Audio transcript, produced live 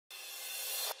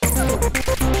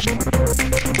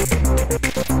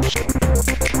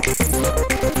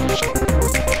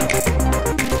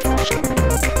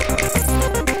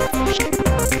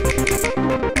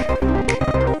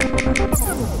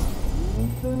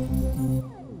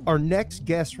Our next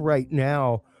guest right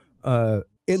now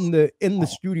in the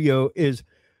studio is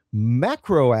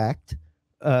Macroact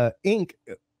Inc.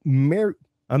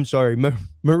 I'm sorry,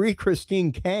 Marie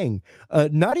Christine Kang.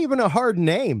 Not even a hard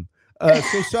name.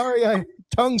 So sorry I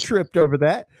tongue tripped over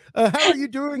that. How are you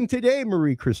doing today,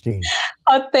 Marie Christine?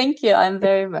 Oh, thank you. I'm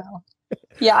very well.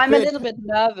 Yeah, I'm a little bit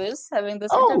nervous having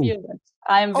this interview, but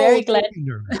I'm very glad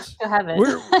to have it.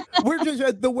 We're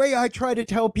just the way I try to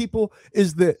tell people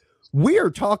is that we are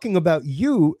talking about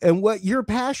you and what you're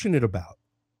passionate about.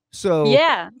 So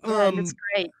yeah, that's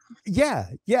great. Yeah.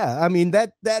 I mean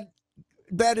that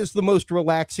is the most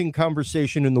relaxing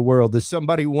conversation in the world, is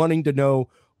somebody wanting to know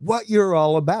what you're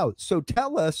all about. So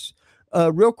tell us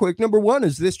real quick. Number one,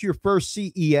 is this your first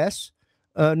CES?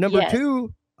 Number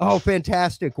two, oh,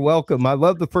 fantastic. Welcome. I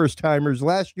love the first timers.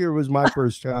 Last year was my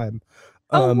first time.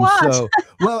 So,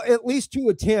 well, at least to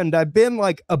attend. I've been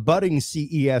like a budding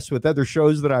CES with other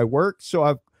shows that I work. So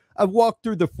I've walked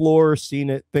through the floor, seen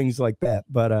it, things like that.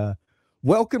 But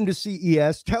welcome to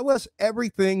CES. Tell us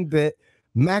everything that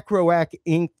Macroact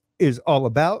Inc. is all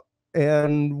about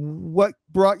and what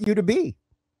brought you to be.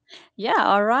 Yeah,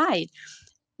 all right.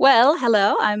 Well,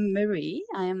 hello, I'm Marie.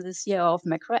 I am the CEO of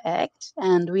Macroact,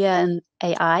 and we are an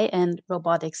AI and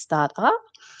robotics startup.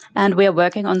 And we are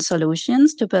working on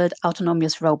solutions to build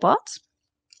autonomous robots.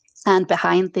 And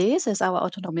behind this is our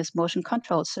autonomous motion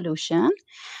control solution,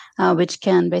 which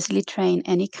can basically train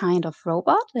any kind of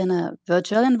robot in a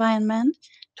virtual environment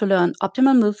to learn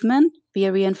optimal movement via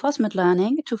reinforcement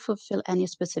learning to fulfill any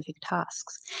specific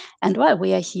tasks. And while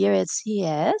we are here at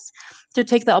CES to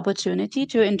take the opportunity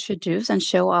to introduce and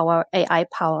show our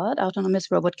AI-powered autonomous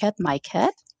robot cat,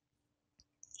 Maicat.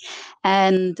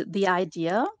 And the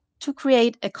idea to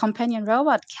create a companion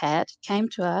robot cat came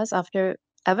to us after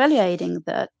evaluating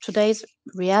today's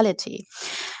reality.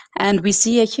 And we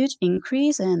see a huge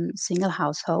increase in single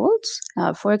households.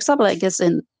 For example, I guess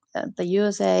in the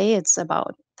USA, it's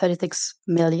about 36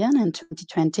 million in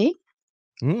 2020.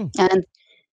 And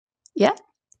yeah.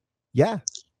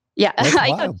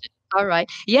 All right.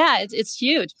 Yeah, it's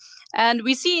huge. And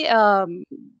we see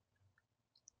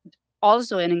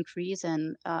also an increase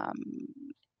in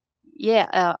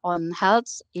on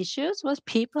health issues with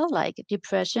people, like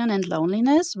depression and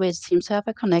loneliness, which seems to have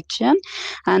a connection.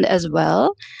 And as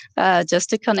well,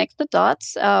 just to connect the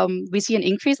dots, we see an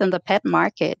increase in the pet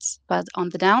markets. But on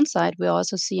the downside, we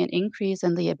also see an increase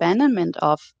in the abandonment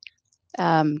of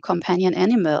companion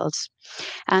animals.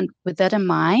 And with that in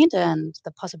mind and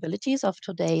the possibilities of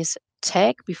today's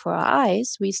tech before our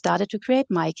eyes, we started to create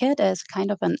Maicat as kind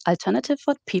of an alternative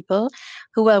for people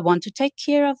who will want to take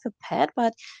care of a pet,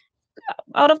 but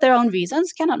out of their own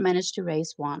reasons cannot manage to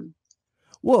raise one.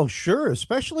 Well, sure,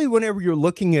 especially whenever you're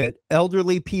looking at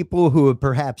elderly people who have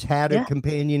perhaps had a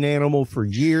companion animal for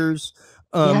years,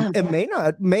 and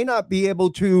may not be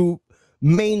able to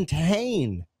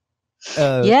maintain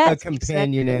a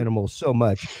companion animal so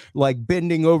much, like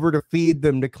bending over to feed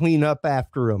them, to clean up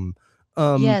after them.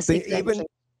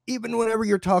 Even whenever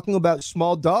you're talking about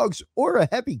small dogs or a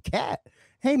heavy cat,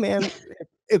 hey man,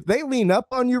 if they lean up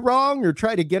on you wrong or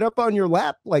try to get up on your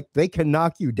lap, like they can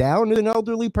knock you down as an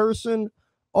elderly person,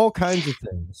 all kinds of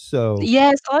things. So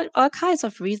yes, all kinds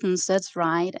of reasons. That's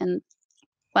right. And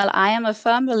well, I am a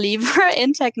firm believer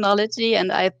in technology, and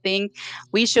I think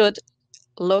we should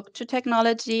look to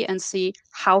technology and see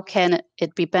how can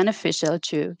it be beneficial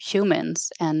to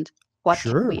humans and what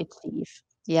can we achieve.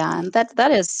 Yeah, and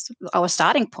that is our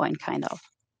starting point, kind of.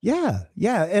 Yeah.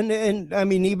 And I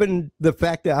mean, even the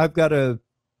fact that I've got a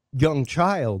young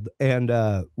child and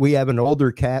we have an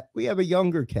older cat, we have a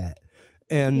younger cat,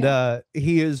 and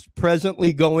he is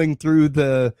presently going through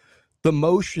the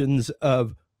motions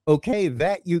of, okay,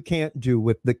 that you can't do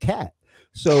with the cat.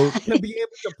 So to be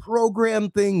able to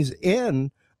program things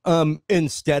in,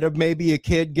 instead of maybe a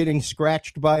kid getting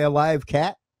scratched by a live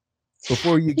cat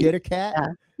before you get a cat,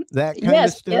 that kind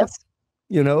of stuff.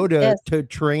 You know, to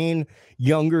train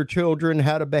younger children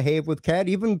how to behave with cat,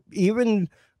 even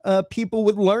people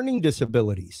with learning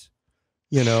disabilities,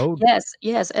 you know.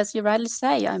 Yes, as you rightly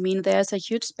say. I mean, there's a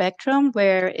huge spectrum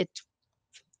where it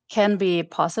can be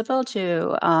possible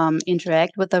to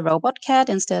interact with a robot cat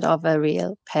instead of a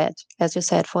real pet, as you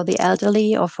said, for the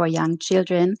elderly or for young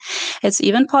children. It's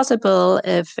even possible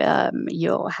if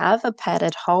you have a pet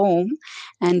at home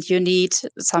and you need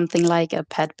something like a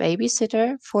pet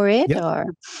babysitter for it, Yep. or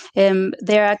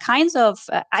there are kinds of,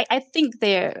 I think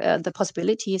the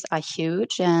possibilities are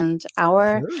huge, and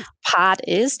our Sure. part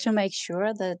is to make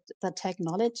sure that the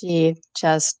technology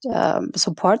just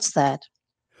supports that.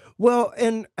 Well,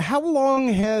 and how long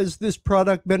has this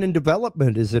product been in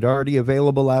development? Is it already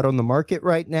available out on the market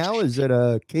right now? Is it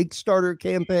a Kickstarter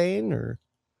campaign or?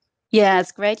 Yeah,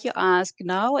 it's great you ask.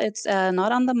 No, it's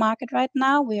not on the market right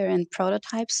now. We are in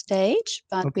prototype stage,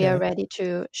 but we are Okay. ready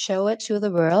to show it to the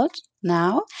world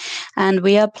now. And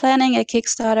we are planning a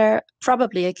Kickstarter,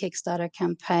 probably a Kickstarter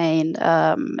campaign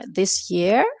this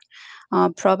year,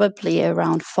 probably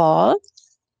around fall.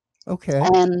 Okay.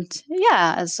 And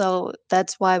yeah, so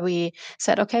that's why we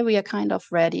said, okay, we are kind of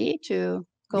ready to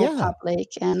go Yeah. public.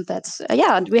 And that's,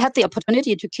 yeah, we had the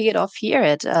opportunity to kick it off here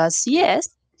at CES.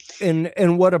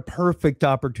 And what a perfect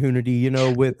opportunity,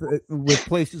 with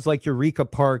places like Eureka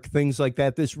Park, things like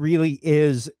that. This really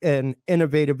is an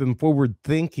innovative and forward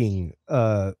thinking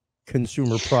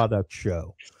consumer product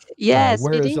show. Yes, it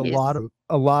Whereas a is.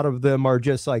 lot of them are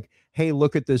just like, hey,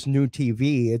 look at this new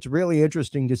TV. It's really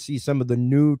interesting to see some of the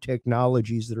new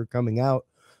technologies that are coming out,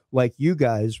 like you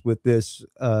guys with this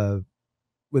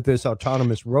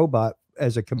autonomous robot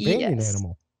as a companion Yes.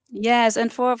 animal. Yes,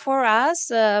 and for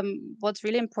us, what's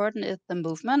really important is the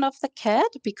movement of the cat,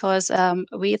 because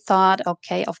we thought,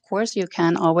 okay, of course you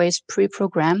can always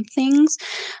pre-program things,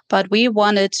 but we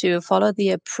wanted to follow the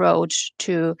approach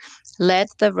to let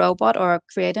the robot, or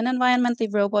create an environment the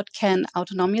robot can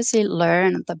autonomously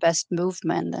learn the best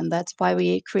movement, and that's why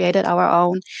we created our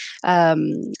own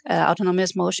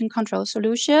autonomous motion control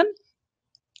solution,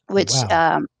 which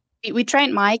Wow. we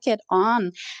trained Maicat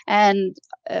on, and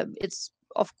it's,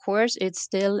 of course, it's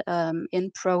still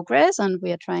in progress, and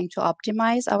we are trying to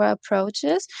optimize our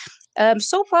approaches.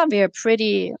 So far, we are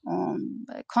pretty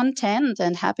content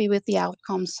and happy with the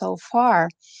outcome so far.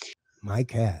 My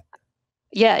cat.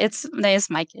 Yeah, it's nice,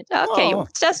 Maicat. Okay, Oh,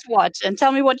 just watch and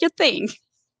tell me what you think.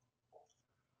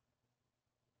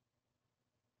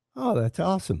 oh, that's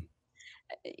awesome.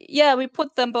 Yeah, we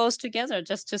put them both together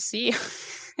just to see.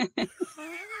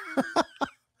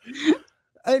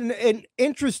 And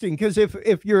interesting, because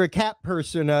if you're a cat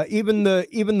person, even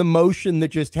the motion that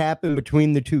just happened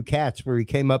between the two cats, where he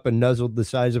came up and nuzzled the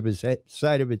size of his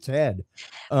side of its head,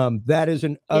 that is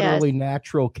an Yes. utterly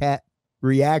natural cat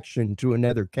reaction to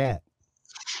another cat.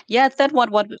 Yeah, that's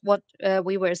what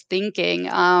we were thinking.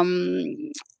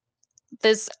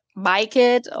 This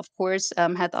Maicat, of course,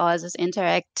 had all these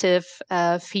interactive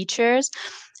features,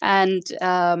 and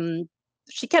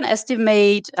she can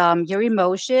estimate your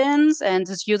emotions, and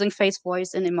is using face,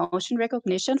 voice, and emotion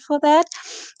recognition for that. Oh,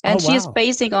 And she is wow.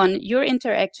 basing on your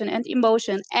interaction and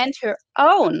emotion and her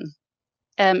own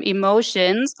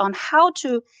emotions on how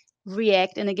to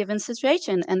react in a given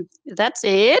situation. And that's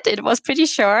it. It was pretty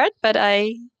short, but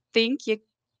I think you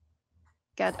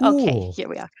got okay. Cool. Here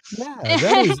we are. Yeah,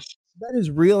 that is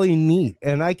really neat,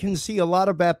 and I can see a lot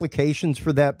of applications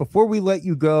for that. Before we let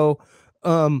you go,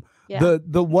 Yeah.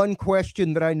 the one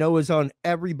question that I know is on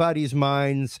everybody's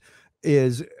minds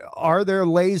is, are there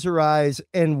laser eyes,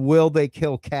 and will they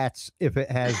kill cats if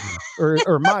it has them,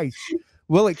 or mice?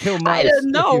 Will it kill I mice don't if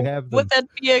you know. have Would them?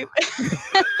 that be a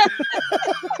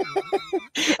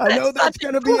I know that's such that's a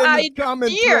going to be cool in the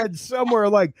comment idea. thread somewhere,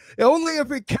 like only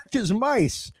if it catches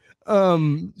mice.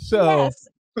 So Yes.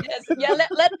 Yes. Yeah,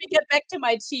 let me get back to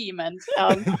my team and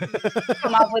come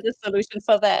up with a solution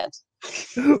for that.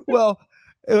 well,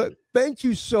 thank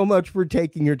you so much for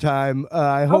taking your time.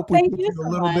 I Oh, hope we thank put you you a so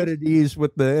little much. bit at ease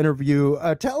with the interview.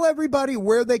 Tell everybody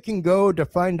where they can go to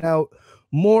find out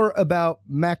more about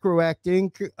Macroact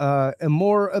Inc. And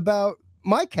more about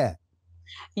Maicat.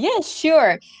 Yeah,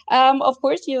 sure. Of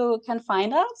course, you can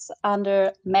find us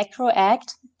under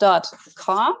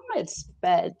macroact.com. It's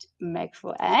spelled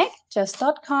macroact,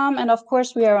 just.com. And of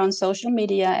course, we are on social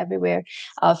media everywhere,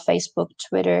 Facebook,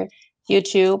 Twitter,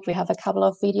 YouTube. We have a couple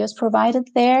of videos provided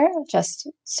there. Just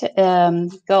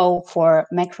go for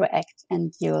Macroact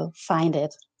and you'll find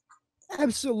it.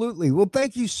 Absolutely. Well,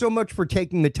 thank you so much for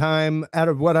taking the time out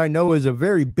of what I know is a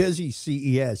very busy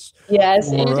CES Yes,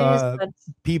 it for is. But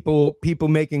people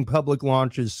making public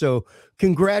launches. So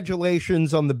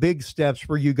congratulations on the big steps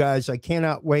for you guys. I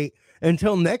cannot wait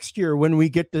until next year when we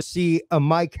get to see a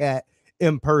Maicat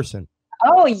in person.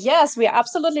 oh, yes, we are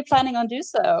absolutely planning on do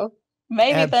so.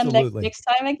 Maybe then Absolutely. next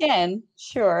time again.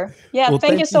 Sure. Yeah, Well,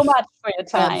 thank you thank you. so much for your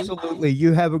time. Absolutely.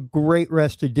 You have a great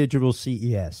rest of Digital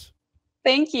CES.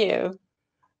 Thank you.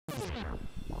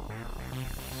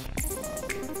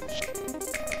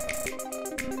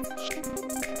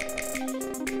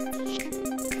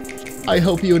 I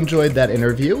hope you enjoyed that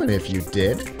interview, and if you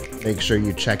did, make sure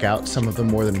you check out some of the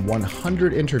more than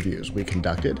 100 interviews we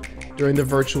conducted during the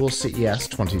virtual CES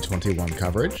 2021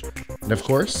 coverage. And of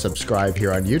course, subscribe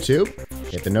here on YouTube,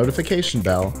 hit the notification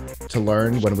bell to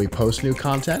learn when we post new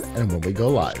content and when we go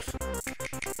live.